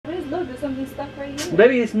something stuck right here.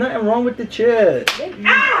 Baby, it's nothing wrong with the chair.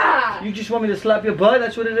 You just want me to slap your butt?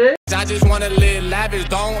 That's what it is? I just want to live lavish.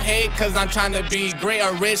 Don't hate because I'm trying to be great.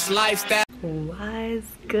 A rich lifestyle. What's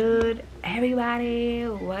good, everybody?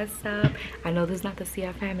 What's up? I know this is not the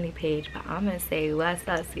CR family page, but I'm gonna say what's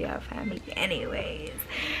up, CR family anyways,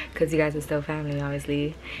 because you guys are still family.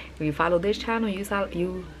 Obviously, if you follow this channel,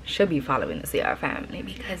 you should be following the CR family,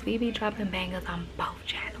 because we be dropping bangers on both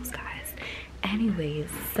channels, guys. Anyways,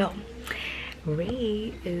 so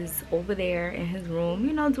Ray is over there in his room,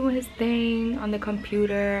 you know, doing his thing on the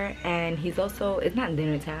computer, and he's also, it's not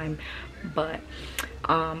dinner time, but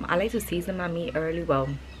I like to season my meat early. Well,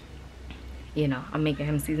 you know, I'm making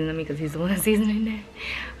him season the meat because he's the one seasoning it,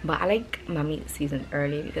 but I like my meat seasoned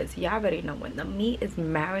early because y'all already know when the meat is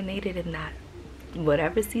marinated in that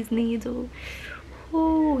whatever seasoning you do,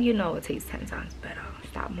 ooh, you know it tastes 10 times better.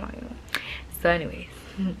 Stop lying. So anyways,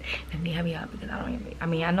 let me hurry up because I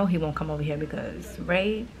mean, I know he won't come over here because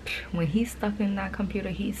Ray, when he's stuck in that computer,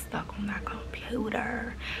 he's stuck on that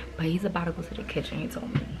computer. But he's about to go to the kitchen, he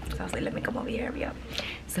told me. So I was like, let me come over here, hurry up.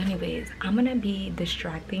 So anyways, I'm gonna be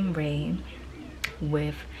distracting Ray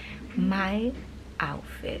with my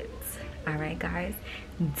outfits. All right, guys,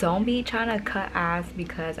 don't be trying to cut ass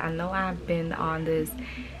because I know I've been on this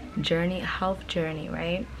journey, health journey,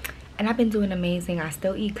 right? And I've been doing amazing. I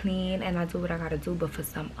still eat clean and I do what I gotta do, but for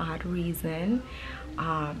some odd reason,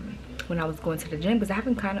 when I was going to the gym, because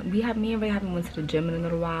me and Ray haven't went to the gym in a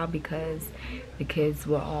little while because the kids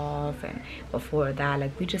were off, and before that,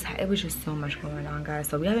 like, it was just so much going on, guys.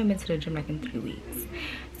 So we haven't been to the gym like in 3 weeks.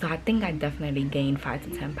 So I think I definitely gained 5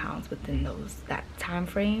 to 10 pounds within that time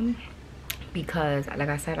frame, because like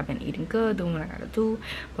I said, I've been eating good, doing what I gotta do,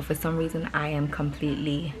 but for some reason I am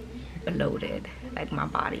completely bloated. Like, my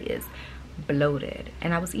body is bloated,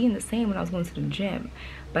 and I was eating the same when I was going to the gym,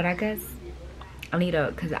 but I guess I need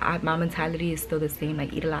because my mentality is still the same,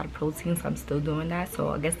 like eat a lot of protein, so I'm still doing that. So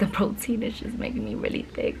I guess the protein is just making me really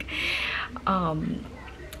thick, and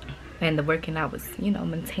the working out was, you know,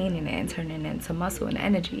 maintaining it and turning it into muscle and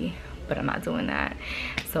energy, but I'm not doing that.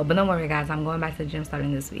 So, but don't worry, guys, I'm going back to the gym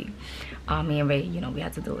starting this week. Me and Ray, you know, we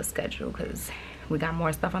had to do a schedule because we got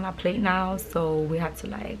more stuff on our plate now, so we have to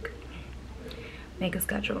like make a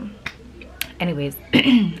schedule. Anyways,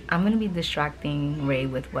 I'm gonna be distracting Ray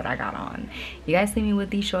with what I got on. You guys see me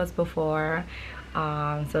with these shorts before,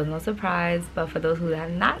 so it's no surprise, but for those who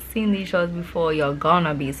have not seen these shorts before, you're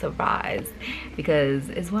gonna be surprised because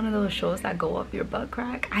it's one of those shorts that go up your butt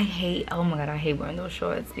crack. Oh my god, I hate wearing those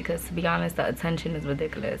shorts because, to be honest, the attention is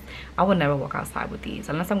ridiculous. I would never walk outside with these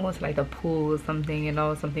unless I'm going to like the pool or something, you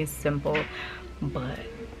know, something simple. But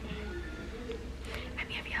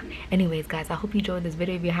anyways, guys, I hope you enjoyed this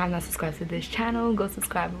video. If you have not subscribed to this channel, go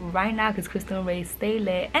subscribe right now because Crystal and Ray stay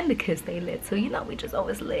lit and the kids stay lit. So, you know, we just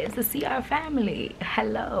always lit. It's the CR family.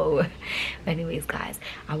 Hello. Anyways, guys,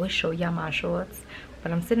 I will show y'all my shorts,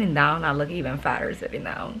 but I'm sitting down. I look even fatter sitting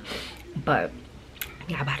down. But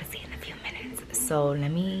y'all about to see in a few minutes. So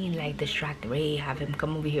let me like distract Ray, have him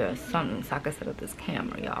come over here or something so I can set up this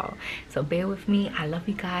camera, y'all. So bear with me. I love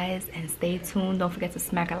you guys and stay tuned. Don't forget to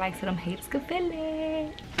smack a like so them haters can feel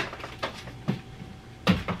it.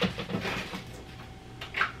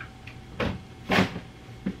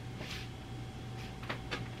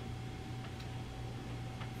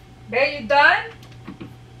 Babe, you done?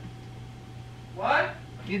 What?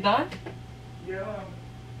 You done? Yeah.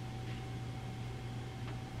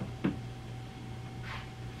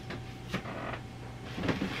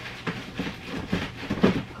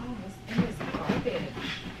 Oh, this is garbage.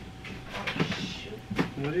 Oh, shoot.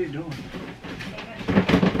 What are you doing?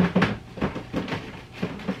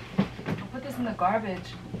 I'll put this in the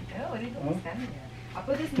garbage. Ew, what are you doing standing there? I'll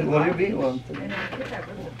put this in the What garbage. do you mean? And I'll put that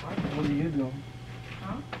rid of the garbage. What are you doing?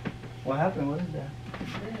 Huh? What happened? What is that? This.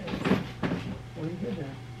 What do you get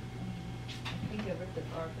there? I think I ripped the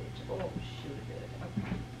garbage. Oh, shoot, it did.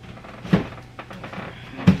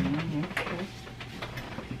 Okay.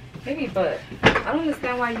 Maybe, but I don't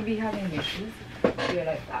understand why you be having your shoes here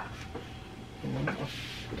like that.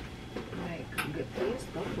 Like, put your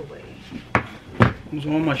stuff away. What's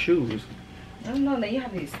wrong with my shoes? I don't know, then you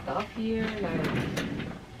have this stuff here, like.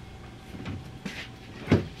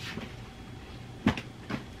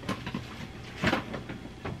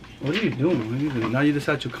 What are you doing? What are you doing? Now you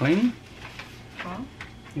decide to clean? Huh?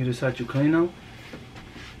 You decide to clean now?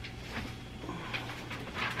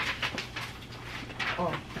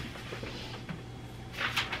 Oh.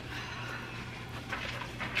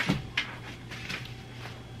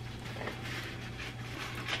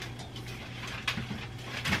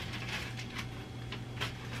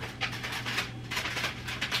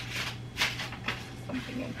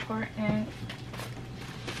 Something in important.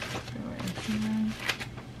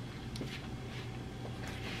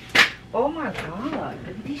 Oh my god,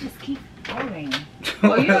 they just keep going.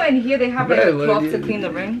 Oh, you know in here they have like a cloth to clean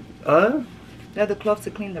the ring? They have the cloth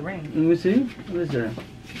to clean the ring. Let me see. What is that?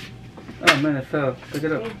 Oh man, it fell. Pick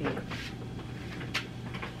it up.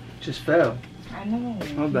 Just fell. I know.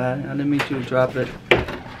 My bad. I didn't mean to drop it.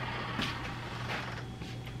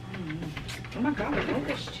 Oh my god, look at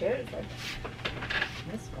this chair. It's like,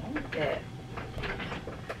 what's wrong with it?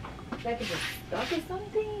 It's like it's stuck or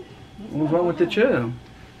something? What's wrong with the chair?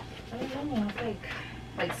 I don't know. It's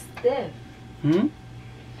like stiff. Hmm?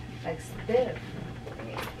 Like stiff.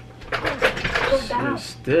 Go down. It's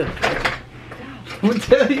stiff. Down. What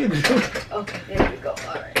the hell are you doing? Okay, there we go.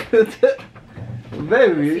 Alright.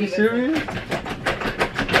 Baby, are you serious?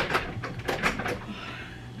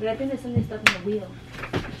 But I think there's something stuck in the wheel.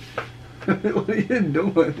 What are you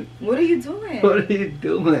doing? What are you doing? What are you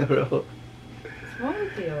doing, bro? What's wrong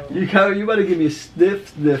with you? You about to give me a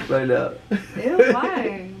sniff right now. Ew,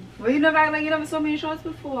 why? Well, you never act like you never saw me in shorts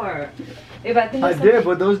before. If I think I did,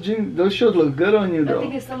 but those shorts look good on you, though. I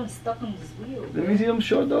think it's something stuck on this wheel. Let me see them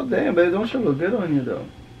shorts, though. Damn, baby, those shorts look good on you, though.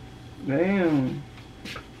 Damn.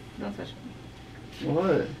 Don't touch me. What?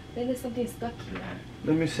 I think there's something stuck here.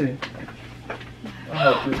 Let me see.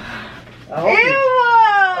 I'll help you. I'll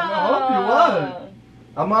help you.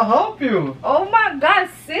 I'm gonna help you. Oh my god,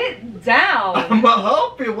 sit down. I'm gonna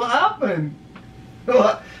help you. What happened?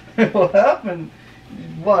 What happened?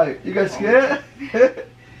 What? You got scared?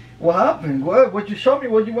 What happened? What you show me?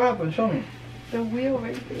 What happened? Show me. The wheel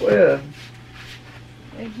right there. Where?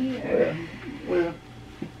 Right here. Where?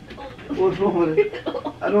 What's wrong with it?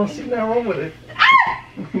 I don't see nothing wrong with it.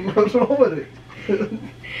 What's wrong with it?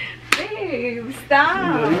 Babe,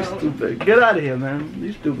 stop. You stupid. Get out of here, man.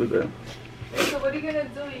 You stupid, man. So what are you gonna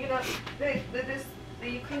do? You gonna do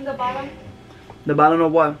you clean the bottom? The bottom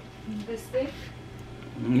of what? This thing?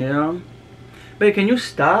 Yeah. Babe, can you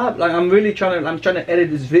stop? Like I'm trying to edit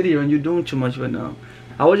this video and you're doing too much right now.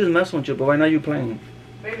 I was just messing with you, but right now you're playing.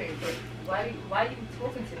 Baby, why are you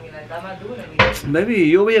talking to me like that? I'm not doing anything. Baby,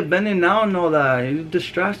 you over here bending down and all that. You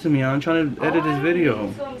distracted me. I'm trying to edit this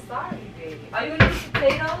video. So I'm sorry, baby. Are you gonna eat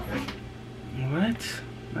potatoes? What?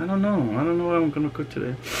 I don't know. I don't know what I'm gonna cook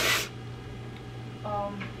today.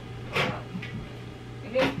 You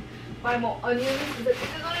didn't buy more onions? There's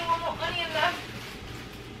only one more onion left.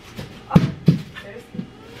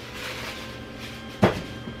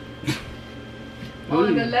 Oh,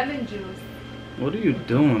 the lemon juice. What are you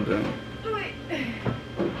doing, though? Wait.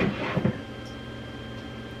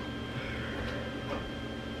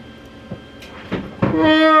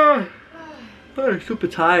 I'm super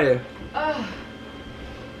tired.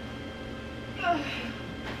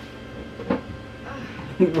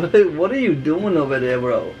 What are you doing over there,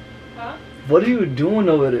 bro? Huh? What are you doing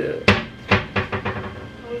over there?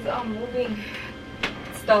 I'm moving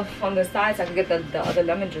stuff on the side so I can get the other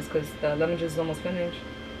lemon juice because the lemon juice is almost finished.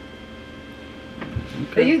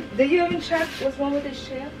 Okay. Did you even check what's wrong with this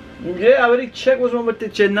chair? Yeah, I already checked what's wrong with the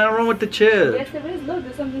chair. Nothing wrong with the chair. Yes, there is. Look,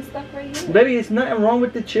 there's something stuck right here. Baby, it's nothing wrong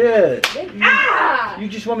with the chair. You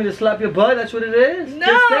just want me to slap your butt? That's what it is? No.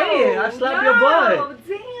 Just say it. I slap your butt.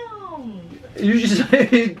 Damn. You just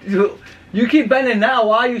you keep bending now.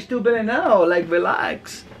 Why are you still bending now? Like,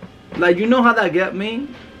 relax. Like, you know how that get me?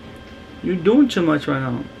 You're doing too much right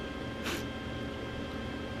now.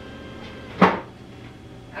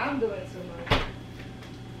 I'm doing too much.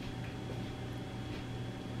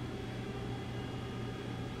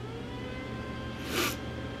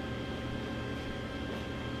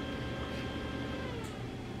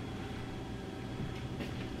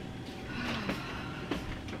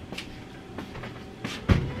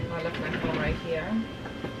 I left my phone right here.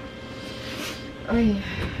 Oh yeah,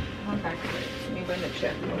 I'm back. Let me bring the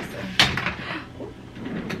chair closer.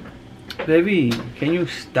 Baby, can you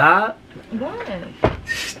stop? What?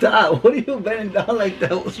 Stop. What are you bending down like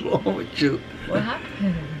that? What's wrong with you? What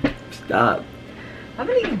happened? Stop. How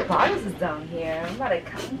many bottles is down here? I'm about to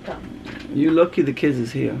count them. You lucky the kids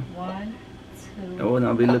is here. 1, 2, It would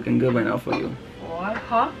not be looking good right now for you. 4.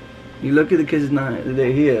 Huh? You lucky the kids is not.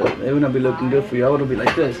 They're here. They would not be looking good for you. I would be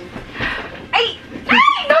like this. Hey!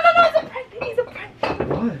 Hey! No, it's a prank. It's a prank.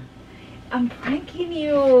 What? I'm pranking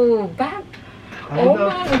you. Back. Oh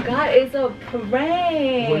my god, it's a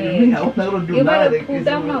prank. What do you mean? I'm not gonna do You better nothing. pull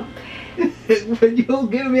down my... When you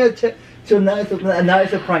give me a check. So now it's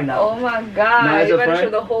a prank now. Oh my god, Now it's you a better prank? show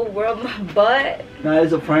the whole world my butt. Now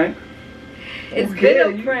it's a prank. It's Okay,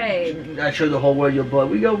 been a prank. I show the whole world your butt.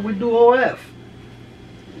 We do OF.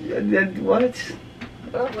 What?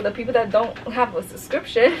 Well, for the people that don't have a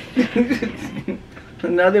subscription.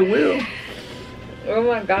 Now they will. Oh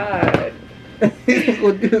my God.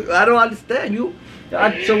 I don't understand you.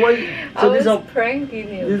 So what? I So was this are pranking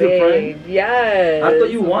you, this is a babe. prank? Yes. I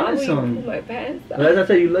thought you Why wanted would some. You pull my pants down? As I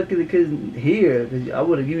said, you lucky the kids here, because I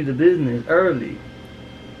would have given you the business early.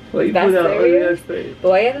 Well, you That's put out serious? early. But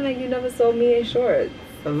why acting like you never saw me in shorts?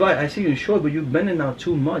 Right, I see you short, but you're bending out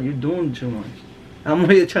too much. You're doing too much. I'm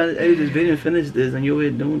here trying to edit this video and finish this, and you're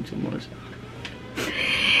here doing too much.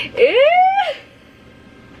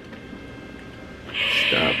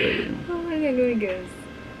 Stop it. Oh my God, let me guess.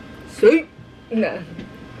 See? No.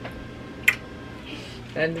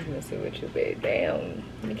 I'm just messing with you, babe. Damn.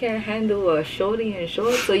 You can't handle a shorty in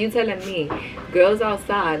shorts? So you telling me girls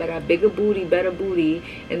outside that got bigger booty, better booty,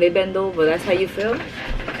 and they bend over, that's how you feel?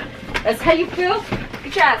 That's how you feel?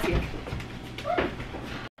 Get your ass here.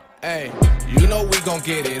 Hey, you know we gon'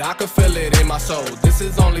 get it. I can feel it in my soul. This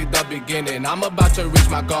is only the beginning. I'm about to reach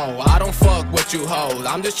my goal. I don't fuck with you hoes.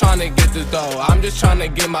 I'm just trying to get the dough. I'm just trying to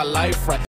get my life right.